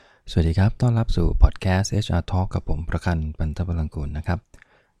สวัสดีครับต้อนรับสู่พอดแคสต์ HR Talk กับผมประคันปันทพลังกุลนะครับ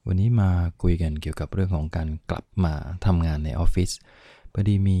วันนี้มาคุยกันเกี่ยวกับเรื่องของการกลับมาทำงานในออฟฟิศพอ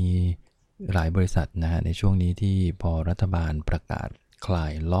ดีมีหลายบริษัทนะฮะในช่วงนี้ที่พอรัฐบาลประกาศคลา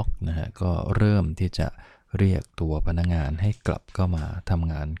ยล็อกนะฮะก็เริ่มที่จะเรียกตัวพนักงานให้กลับเข้ามาท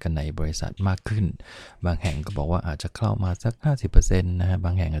ำงานกันในบริษัทมากขึ้นบางแห่งก็บอกว่าอาจจะเข้ามาสัก 50% นะฮะบ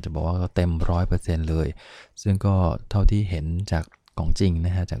างแห่งอาจจะบอกว่าเต็ม 100% เลยซึ่งก็เท่าที่เห็นจากของจริงน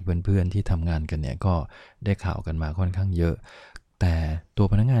ะฮะจากเพื่อนๆที่ทำงานกันเนี่ยก็ได้ข่าวกันมาค่อนข้างเยอะแต่ตัว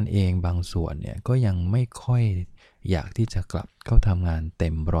พนักงานเองบางส่วนเนี่ยก็ยังไม่ค่อยอยากที่จะกลับเข้าทำงานเต็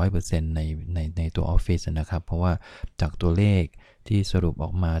ม 100% ในตัวออฟฟิศนะครับเพราะว่าจากตัวเลขที่สรุปอ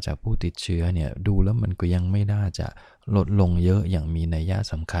อกมาจากผู้ติดเชื้อเนี่ยดูแล้วมันก็ยังไม่น่าจะลดลงเยอะอย่างมีนัย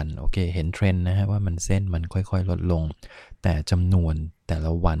สำคัญโอเคเห็นเทรนด์นะฮะว่ามันเส้นมันค่อยๆลดลงแต่จำนวนแต่ล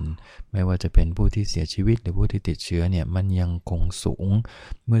ะวันไม่ว่าจะเป็นผู้ที่เสียชีวิตหรือผู้ที่ติดเชื้อเนี่ยมันยังคงสูง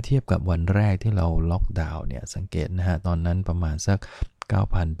เมื่อเทียบกับวันแรกที่เราล็อกดาวน์เนี่ยสังเกตนะฮะตอนนั้นประมาณสัก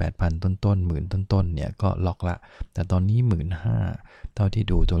 9,000 8,000 ต้นๆหมื่นต้นๆเนี่ยก็ล็อกละแต่ตอนนี้ 15,000 เท่าที่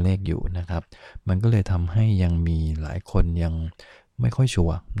ดูตัวเลขอยู่นะครับมันก็เลยทำให้ยังมีหลายคนยังไม่ค่อยชัว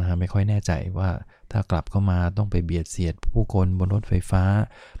ร์นะฮะไม่ค่อยแน่ใจว่าถ้ากลับเข้ามาต้องไปเบียดเสียดผู้คนบนรถไฟฟ้า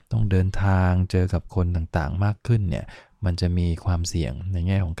ต้องเดินทางเจอกับคนต่างๆมากขึ้นเนี่ยมันจะมีความเสี่ยงในแ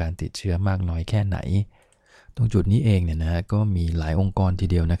ง่ของการติดเชื้อมากน้อยแค่ไหนตรงจุดนี้เองเนี่ยนะฮะก็มีหลายองค์กรที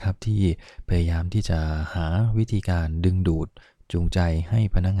เดียวนะครับที่พยายามที่จะหาวิธีการดึงดูดจูงใจให้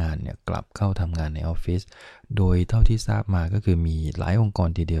พนักงานเนี่ยกลับเข้าทำงานในออฟฟิศโดยเท่าที่ทราบมาก็คือมีหลายองค์กร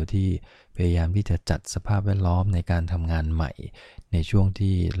ทีเดียวที่พยายามที่จะจัดสภาพแวดล้อมในการทำงานใหม่ในช่วง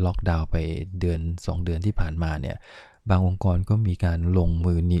ที่ล็อกดาวน์ไปเดือน2 เดือนที่ผ่านมาเนี่ยบางองค์กรก็มีการลง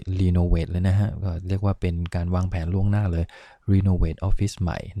มือรีโนเวทเลยนะฮะก็เรียกว่าเป็นการวางแผนล่วงหน้าเลยรีโนเวทออฟฟิศให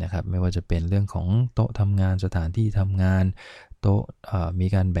ม่นะครับไม่ว่าจะเป็นเรื่องของโต๊ะทำงานสถานที่ทำงานโต๊ะมี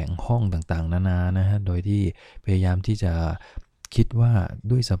การแบ่งห้องต่างๆนานานะฮะโดยที่พยายามที่จะคิดว่า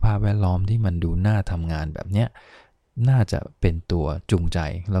ด้วยสภาพแวดล้อมที่มันดูน่าทำงานแบบเนี้ยน่าจะเป็นตัวจูงใจ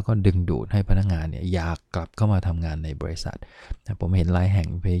แล้วก็ดึงดูดให้พนักงานเนี่ยอยากกลับเข้ามาทำงานในบริษัทผมเห็นหลายแห่ง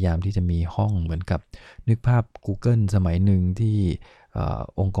พยายามที่จะมีห้องเหมือนกับนึกภาพ Google สมัยหนึ่งที่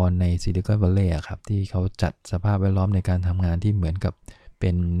องค์กรในซิลิคอนวัลเลย์ครับที่เขาจัดสภาพแวดล้อมในการทำงานที่เหมือนกับเ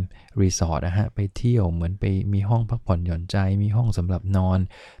ป็นรีสอร์ทนะฮะไปเที่ยวเหมือนไปมีห้องพักผ่อนหย่อนใจมีห้องสำหรับนอน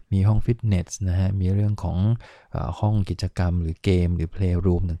มีห้องฟิตเนสนะฮะมีเรื่องของห้องกิจกรรมหรือเกมหรือเพลย์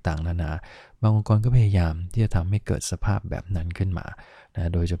รูมต่างๆนานาบางองค์กรก็พยายามที่จะทำให้เกิดสภาพแบบนั้นขึ้นมานะ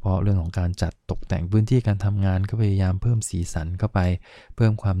โดยเฉพาะเรื่องของการจัดตกแต่งพื้นที่การทำงานก็พยายามเพิ่มสีสันเข้าไปเพิ่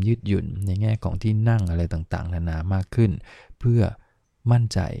มความยืดหยุ่นในแง่ของที่นั่งอะไรต่างๆนานามากขึ้นเพื่อมั่น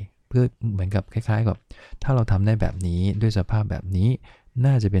ใจเพื่อเหมือนกับคล้ายๆกับถ้าเราทำได้แบบนี้ด้วยสภาพแบบนี้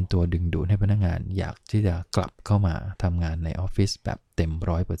น่าจะเป็นตัวดึงดูดให้พนักงานอยากที่จะกลับเข้ามาทำงานในออฟฟิศแบบเต็ม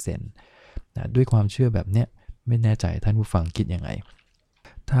 100% นะด้วยความเชื่อแบบเนี้ยไม่แน่ใจท่านผู้ฟังคิดยังไง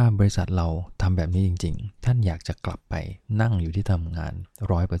ถ้าบริษัทเราทำแบบนี้จริงๆท่านอยากจะกลับไปนั่งอยู่ที่ทำงาน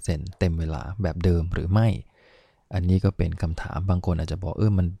 100% เต็มเวลาแบบเดิมหรือไม่อันนี้ก็เป็นคำถามบางคนอาจจะบอก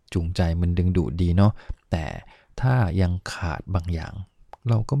มันจูงใจมันดึงดูดดีเนาะแต่ถ้ายังขาดบางอย่าง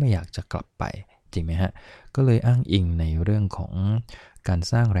เราก็ไม่อยากจะกลับไปจริงไหมฮะก็เลยอ้างอิงในเรื่องของการ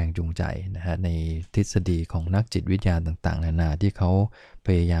สร้างแรงจูงใจนะฮะในทฤษฎีของนักจิตวิทยาต่างๆนานาที่เขาพ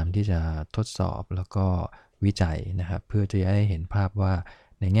ยายามที่จะทดสอบแล้วก็วิจัยนะครับเพื่อจะให้เห็นภาพว่า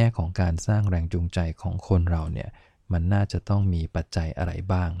ในแง่ของการสร้างแรงจูงใจของคนเราเนี่ยมันน่าจะต้องมีปัจจัยอะไร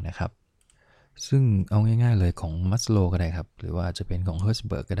บ้างนะครับซึ่งเอาง่ายๆเลยของมัสโลก็ได้ครับหรือว่าจะเป็นของเฮิร์สเ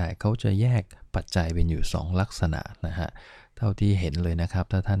บิร์กก็ได้เขาจะแยกปัจจัยเป็นอยู่2ลักษณะนะฮะเท่าที่เห็นเลยนะครับ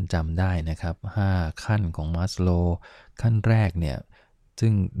ถ้าท่านจำได้นะครับ5ขั้นของมัสโลขั้นแรกเนี่ย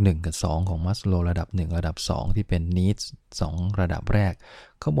ซึ่ง1กับ2ของมัสโลระดับ1ระดับ2ที่เป็น needs 2ระดับแรก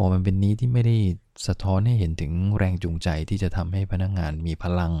เขาบอกมันเป็นนี้ที่ไม่ได้สะท้อนให้เห็นถึงแรงจูงใจที่จะทำให้พนักงานมีพ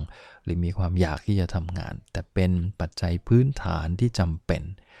ลังหรือมีความอยากที่จะทำงานแต่เป็นปัจจัยพื้นฐานที่จำเป็น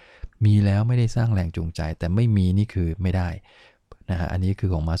มีแล้วไม่ได้สร้างแรงจูงใจแต่ไม่มีนี่คือไม่ได้นะฮะอันนี้คือ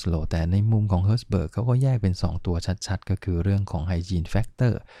ของมัสโลแต่ในมุมของเฮิร์สเบิร์กเขาก็แยกเป็น2ตัวชัดๆก็คือเรื่องของ hygiene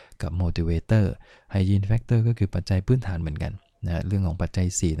factor กับ motivator hygiene factor ก็คือปัจจัยพื้นฐานเหมือนกันนะเรื่องของปัจจัย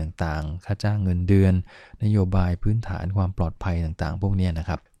4ต่างๆค่าจ้างเงินเดือนนโยบายพื้นฐานความปลอดภัยต่างๆพวกนี้นะค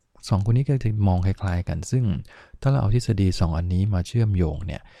รับ2คนนี้ก็จะมองคล้ายๆกันซึ่งถ้าเราเอาทฤษฎี2อันนี้มาเชื่อมโยง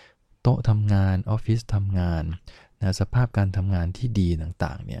เนี่ยโต๊ะทำงานออฟฟิศทำงานนะสภาพการทำงานที่ดีต่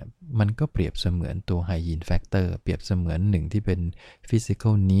างๆเนี่ยมันก็เปรียบเสมือนตัว hygiene factor เปรียบเสมือนหนึ่งที่เป็น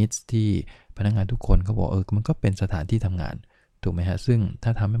physical needs ที่พนักงานทุกคนเขาบอกมันก็เป็นสถานที่ทำงานถูกไหมฮะซึ่งถ้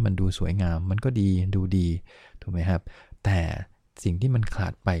าทำให้มันดูสวยงามมันก็ดีดูดีถูกไหมครับแต่สิ่งที่มันขา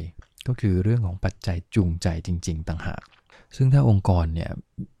ดไปก็คือเรื่องของปัจจัยจูงใจจริงๆต่างหากซึ่งถ้าองค์กรเนี่ย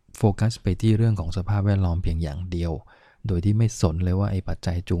โฟกัสไปที่เรื่องของสภาพแวดล้อมเพียงอย่างเดียวโดยที่ไม่สนเลยว่าไอ้ปัจ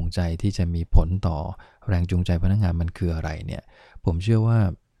จัยจูงใจที่จะมีผลต่อแรงจูงใจพนักงานมันคืออะไรเนี่ยผมเชื่อว่า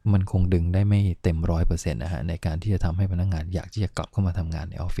มันคงดึงได้ไม่เต็ม 100% นะฮะในการที่จะทำให้พนักงานอยากที่จะกลับเข้ามาทำงาน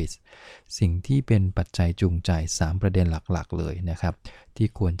ในออฟฟิศสิ่งที่เป็นปัจจัยจูงใจ3ประเด็นหลักๆเลยนะครับที่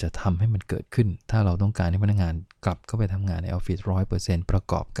ควรจะทำให้มันเกิดขึ้นถ้าเราต้องการให้พนักงานกลับเข้าไปทำงานในออฟฟิศ 100% ประ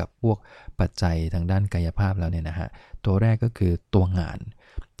กอบกับพวกปัจจัยทางด้านกายภาพแล้วเนี่ยนะฮะตัวแรกก็คือตัวงาน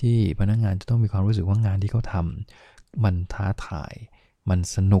ที่พนักงานจะต้องมีความรู้สึกว่างานที่เขาทำมันท้าทายมัน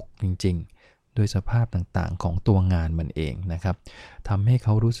สนุกจริงๆโดยสภาพต่างๆของตัวงานมันเองนะครับทำให้เข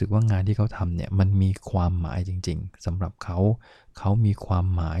ารู้สึกว่างานที่เขาทำเนี่ยมันมีความหมายจริงๆสำหรับเขามีความ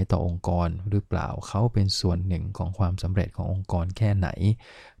หมายต่อองค์กรหรือเปล่าเขาเป็นส่วนหนึ่งของความสำเร็จขององค์กรแค่ไหน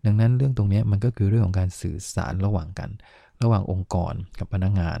ดังนั้นเรื่องตรงนี้มันก็คือเรื่องของการสื่อสารระหว่างกันระหว่างองค์กรกับพนั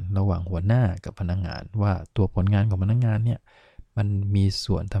กงานระหว่างหัวหน้ากับพนักงานว่าตัวผลงานของพนักงานเนี่ยมันมี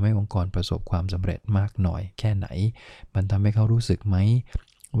ส่วนทำให้องค์กรประสบความสำเร็จมากน้อยแค่ไหนมันทำให้เขารู้สึกไหม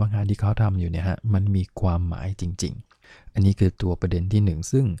ว่างานที่เขาทำอยู่เนี่ยฮะมันมีความหมายจริงๆอันนี้คือตัวประเด็นที่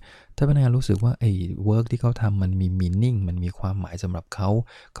1ซึ่งถ้าพนักงานรู้สึกว่าไอ้เวิร์กที่เขาทำมันมีมีนิ่งมันมีความหมายสำหรับเข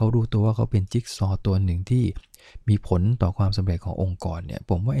ารู้ตัวว่าเขาเป็นจิ๊กซอว์ตัวหนึ่งที่มีผลต่อความสำเร็จขององค์กรเนี่ย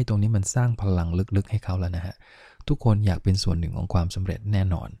ผมว่าไอ้ตรงนี้มันสร้างพลังลึกๆให้เขาแล้วนะฮะทุกคนอยากเป็นส่วนหนึ่งของความสำเร็จแน่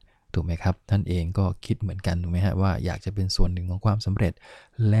นอนถูกไหมครับท่านเองก็คิดเหมือนกันถูกไหมฮะว่าอยากจะเป็นส่วนหนึ่งของความสำเร็จ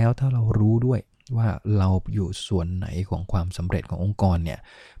แล้วถ้าเรารู้ด้วยว่าเราอยู่ส่วนไหนของความสำเร็จขององค์กรเนี่ย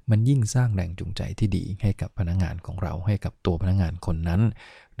มันยิ่งสร้างแรงจูงใจที่ดีให้กับพนักงานของเราให้กับตัวพนักงานคนนั้น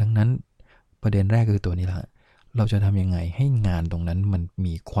ดังนั้นประเด็นแรกคือตัวนี้ละเราจะทำยังไงให้งานตรงนั้นมัน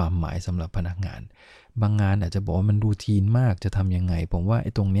มีความหมายสำหรับพนักงานบางงานอาจจะบอกว่ามันรูทีนมากจะทำยังไงผมว่าไ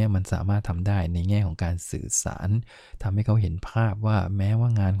อ้ตรงนี้มันสามารถทำได้ในแง่ของการสื่อสารทำให้เขาเห็นภาพว่าแม้ว่า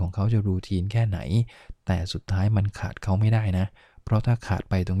งานของเขาจะรูทีนแค่ไหนแต่สุดท้ายมันขาดเขาไม่ได้นะเพราะถ้าขาด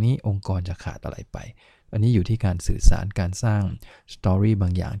ไปตรงนี้องค์กรจะขาดอะไรไปอันนี้อยู่ที่การสื่อสารการสร้างสตอรี่บา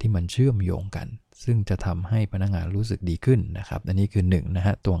งอย่างที่มันเชื่อมโยงกันซึ่งจะทำให้พนักงานรู้สึกดีขึ้นนะครับอันนี้คือ1นะฮ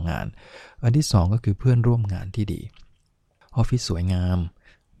ะตัวงานอันที่2ก็คือเพื่อนร่วมงานที่ดีออฟฟิศสวยงาม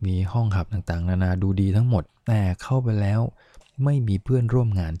มีห้องหับต่างๆนานาดูดีทั้งหมดแต่เข้าไปแล้วไม่มีเพื่อนร่วม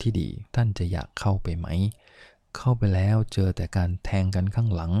งานที่ดีท่านจะอยากเข้าไปไหมเข้าไปแล้วเจอแต่การแทงกันข้าง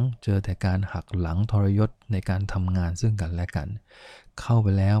หลังเจอแต่การหักหลังทรยศในการทำงานซึ่งกันและกันเข้าไป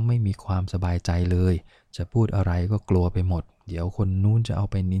แล้วไม่มีความสบายใจเลยจะพูดอะไรก็กลัวไปหมดเดี๋ยวคนนู้นจะเอา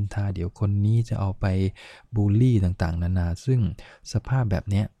ไปนินทาเดี๋ยวคนนี้จะเอาไปบูลลี่ต่างๆนานาซึ่งสภาพแบบ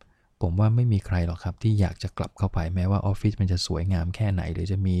เนี้ยผมว่าไม่มีใครหรอกครับที่อยากจะกลับเข้าไปแม้ว่าออฟฟิศมันจะสวยงามแค่ไหนหรือ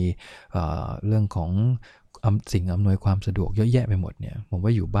จะมีเรื่องของสิ่งอำนวยความสะดวกเยอะแยะไปหมดเนี่ยผมว่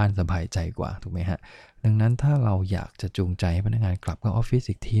าอยู่บ้านสบายใจกว่าถูกไหมฮะดังนั้นถ้าเราอยากจะจูงใจให้พนักงานกลับเข้าออฟฟิศ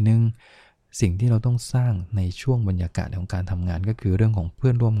อีกทีนึงสิ่งที่เราต้องสร้างในช่วงบรรยากาศของการทำงานก็คือเรื่องของเพื่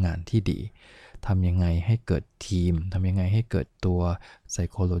อนร่วมงานที่ดีทำยังไงให้เกิดทีมทำยังไงให้เกิดตัว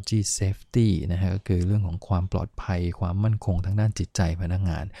psychology safety นะฮะก็คือเรื่องของความปลอดภัยความมั่นคงทางด้านจิตใจพนัก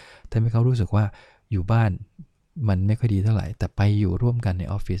งานทำให้เขารู้สึกว่าอยู่บ้านมันไม่ค่อยดีเท่าไหร่แต่ไปอยู่ร่วมกันใน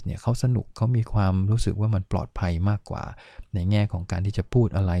ออฟฟิศเนี่ยเขาสนุกเขามีความรู้สึกว่ามันปลอดภัยมากกว่าในแง่ของการที่จะพูด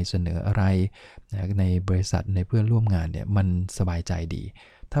อะไรเสนออะไรนะในบริษัทในเพื่อนร่วมงานเนี่ยมันสบายใจดี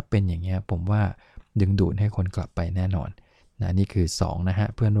ถ้าเป็นอย่างเงี้ยผมว่าดึงดูดให้คนกลับไปแน่นอนนะนี่คือ2นะฮะ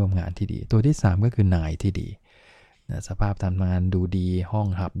เพื่อนร่วมงานที่ดีตัวที่3ก็คือนายที่ดีนะสภาพทำงานดูดีห้อง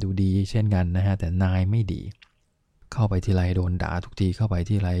หับดูดีเช่นกันนะฮะแต่นายไม่ดีเข้าไปทีไรโดนด่าทุกทีเข้าไป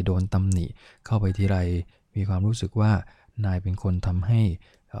ทีไรโดนตำหนิเข้าไปทีไรมีความรู้สึกว่านายเป็นคนทำให้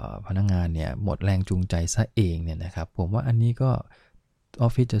พนักงานเนี่ยหมดแรงจูงใจซะเองเนี่ยนะครับผมว่าอันนี้ก็ออ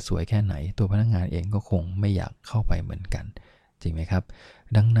ฟฟิศจะสวยแค่ไหนตัวพนักงานเองก็คงไม่อยากเข้าไปเหมือนกันจริงไหมครับ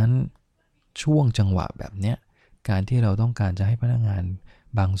ดังนั้นช่วงจังหวะแบบเนี้ยการที่เราต้องการจะให้พนักงาน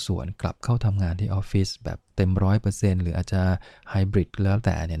บางส่วนกลับเข้าทำงานที่ออฟฟิศแบบเต็ม 100% หรืออาจจะไฮบริดแล้วแ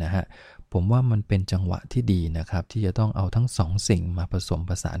ต่เนี่ยนะฮะผมว่ามันเป็นจังหวะที่ดีนะครับที่จะต้องเอาทั้ง2สิ่งมาผสม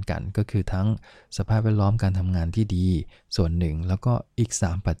ผสานกันก็คือทั้งสภาพแวดล้อมการทำงานที่ดีส่วนหนึ่งแล้วก็อีก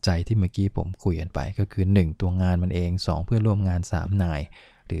3ปัจจัยที่เมื่อกี้ผมคุยกันไปก็คือ1ตัวงานมันเอง2เพื่อนร่วมงาน3นาย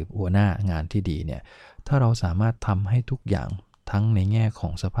หรือหัวหน้างานที่ดีเนี่ยถ้าเราสามารถทำให้ทุกอย่างทั้งในแง่ขอ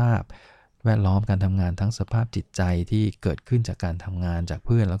งสภาพแวดล้อมการทำงานทั้งสภาพจิตใจที่เกิดขึ้นจากการทำงานจากเ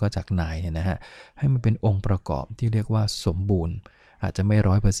พื่อนแล้วก็จากนายเนี่ยนะฮะให้มันเป็นองค์ประกอบที่เรียกว่าสมบูรณ์อาจจะไม่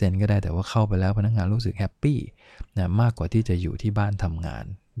 100% ก็ได้แต่ว่าเข้าไปแล้วพนักงานรู้สึกแฮปปี้นะมากกว่าที่จะอยู่ที่บ้านทำงาน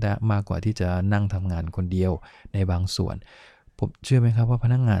ได้มากกว่าที่จะนั่งทำงานคนเดียวในบางส่วนผมเชื่อไหมครับว่าพ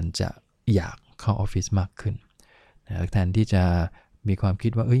นักงานจะอยากเข้าออฟฟิศมากขึ้นนะแทนที่จะมีความคิ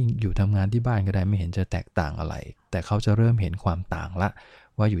ดว่าอยู่ทำงานที่บ้านก็ได้ไม่เห็นจะแตกต่างอะไรแต่เขาจะเริ่มเห็นความต่างละ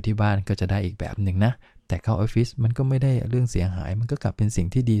ว่าอยู่ที่บ้านก็จะได้อีกแบบหนึ่งนะ แต่เข้าออฟฟิศมันก็ไม่ได้เรื่องเสียหายมันก็กลับเป็นสิ่ง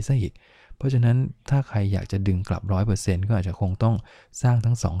ที่ดีซะอีกเพราะฉะนั้นถ้าใครอยากจะดึงกลับ 100% ก็อาจจะคงต้องสร้าง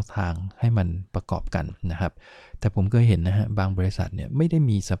ทั้ง2ทางให้มันประกอบกันนะครับแต่ผมเคยเห็นนะฮะบางบริษัทเนี่ยไม่ได้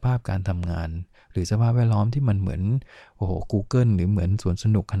มีสภาพการทำงานหรือสภาพแวดล้อมที่มันเหมือนGoogle หรือเหมือนสวนส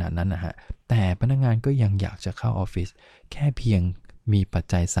นุกขนาดนั้นนะฮะแต่พนักงานก็ยังอยากจะเข้าออฟฟิศแค่เพียงมีปัจ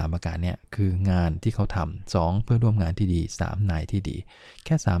จัย3ประการเนี่ยคืองานที่เขาทำ2เพื่อร่วมงานที่ดี3นายที่ดีแ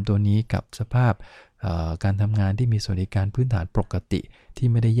ค่3ตัวนี้กับสภาพการทำงานที่มีสวัสดิการพื้นฐานปกติที่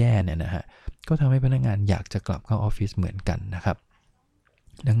ไม่ได้แย่เนี่ยนะฮะก็ทำให้พนักงานอยากจะกลับเข้าออฟฟิศเหมือนกันนะครับ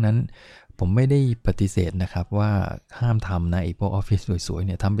ดังนั้นผมไม่ได้ปฏิเสธนะครับว่าห้ามทำนะไอ้พวกออฟฟิศสวยๆเ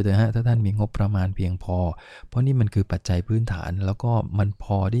นี่ยทำไปเลยฮะถ้าท่านมีงบประมาณเพียงพอเพราะนี่มันคือปัจจัยพื้นฐานแล้วก็มันพ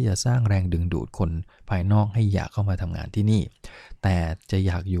อที่จะสร้างแรงดึงดูดคนภายนอกให้อยากเข้ามาทำงานที่นี่แต่จะอ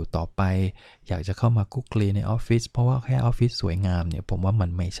ยากอยู่ต่อไปอยากจะเข้ามาคุกคลีในออฟฟิศเพราะว่าแค่ออฟฟิศสวยงามเนี่ยผมว่ามัน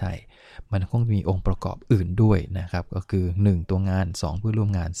ไม่ใช่มันคงมีองค์ประกอบอื่นด้วยนะครับก็คือ1ตัวงาน2เพื่อร่วม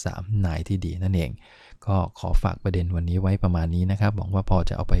งาน3นายที่ดีนั่นเองก็ขอฝากประเด็นวันนี้ไว้ประมาณนี้นะครับหวังว่าพอ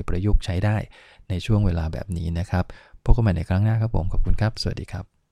จะเอาไปประยุกต์ใช้ได้ในช่วงเวลาแบบนี้นะครับพบกันใหม่ในครั้งหน้าครับผมขอบคุณครับสวัสดีครับ